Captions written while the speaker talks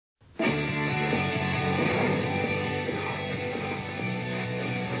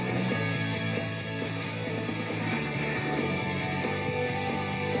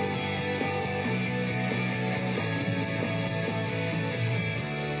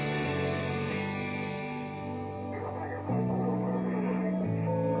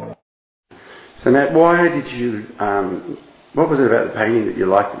So Matt, why did you, what was it about the painting that you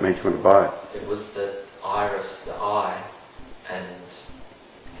liked that made you want to buy it? It was the iris, the eye, and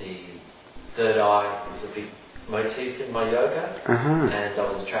the third eye was a big motif in my yoga, and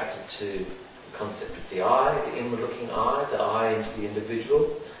I was attracted to the concept of the eye, the inward-looking eye, the eye into the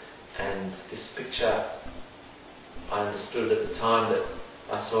individual, and this picture, I understood at the time that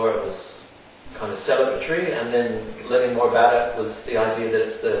I saw it was kind of celebratory, and then learning more about it was the idea that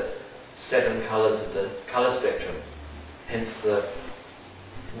it's the 7 colours of the colour spectrum, hence the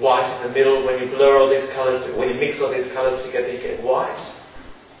white in the middle. When you blur all these colours, when you mix all these colours together, you get white,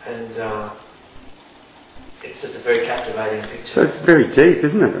 and it's just a very captivating picture. So it's very deep,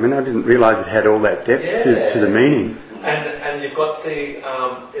 isn't it? I mean, I didn't realise it had all that depth to the meaning. And you've got the,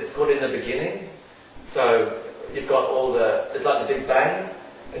 it's called in the beginning, so you've got all the, it's like the Big Bang,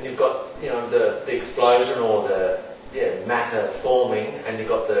 and you've got, you know, the explosion or the matter forming, and you've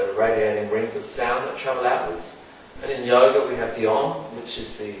got the radiating rings of sound that travel outwards. And in yoga we have the Om, which is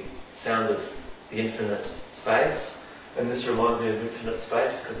the sound of the infinite space, and this reminds me of infinite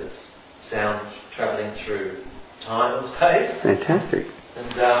space because it's sound travelling through time and space. Fantastic.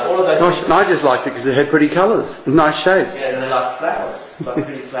 And all of those. Gosh, and I just liked it because it had pretty colours, nice shapes. Yeah, and they're like flowers, like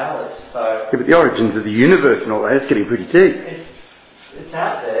pretty flowers. So. Yeah, but the origins of the universe and all that, it's getting pretty deep. It's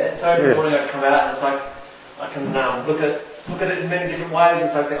out there. So every morning I come out and it's like I can look at it in many different ways.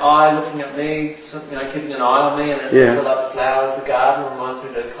 It's like the eye looking at me, you know, keeping an eye on me, and it's also like the flowers, the garden reminds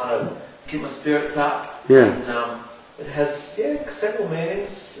me to kind of keep my spirits up. Yeah. And it has several meanings.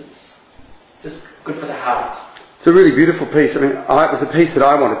 It's just good for the heart. It's a really beautiful piece. I mean, it was a piece that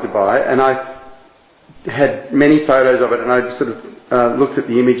I wanted to buy, and I had many photos of it, and I sort of looked at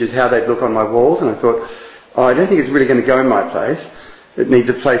the images, how they'd look on my walls, and I thought, I don't think it's really going to go in my place. It needs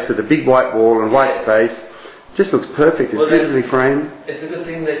a place with a big white wall and white space. It just looks perfect. It's beautifully framed. It's a good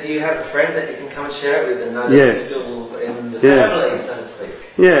thing that you have a friend that you can come and share it with and know that it's still in the family, so to speak.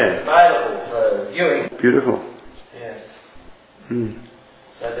 Yeah. It's available for viewing. Beautiful. Yes.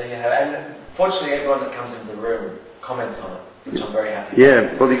 So there you have it. And fortunately, everyone that comes into the room comments on it, which I'm very happy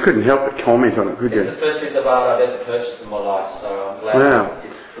about. Well, you couldn't help but comment on it, could you? It's the first piece of art I've ever purchased in my life, so I'm glad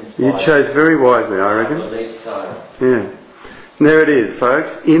it's inspired. You chose very wisely, I reckon. I believe so. Yeah. And there it is,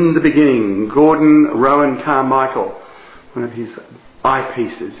 folks. In the beginning, Gordon Rohan Carmichael, one of his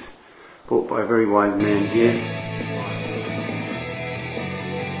eyepieces, bought by a very wise man here.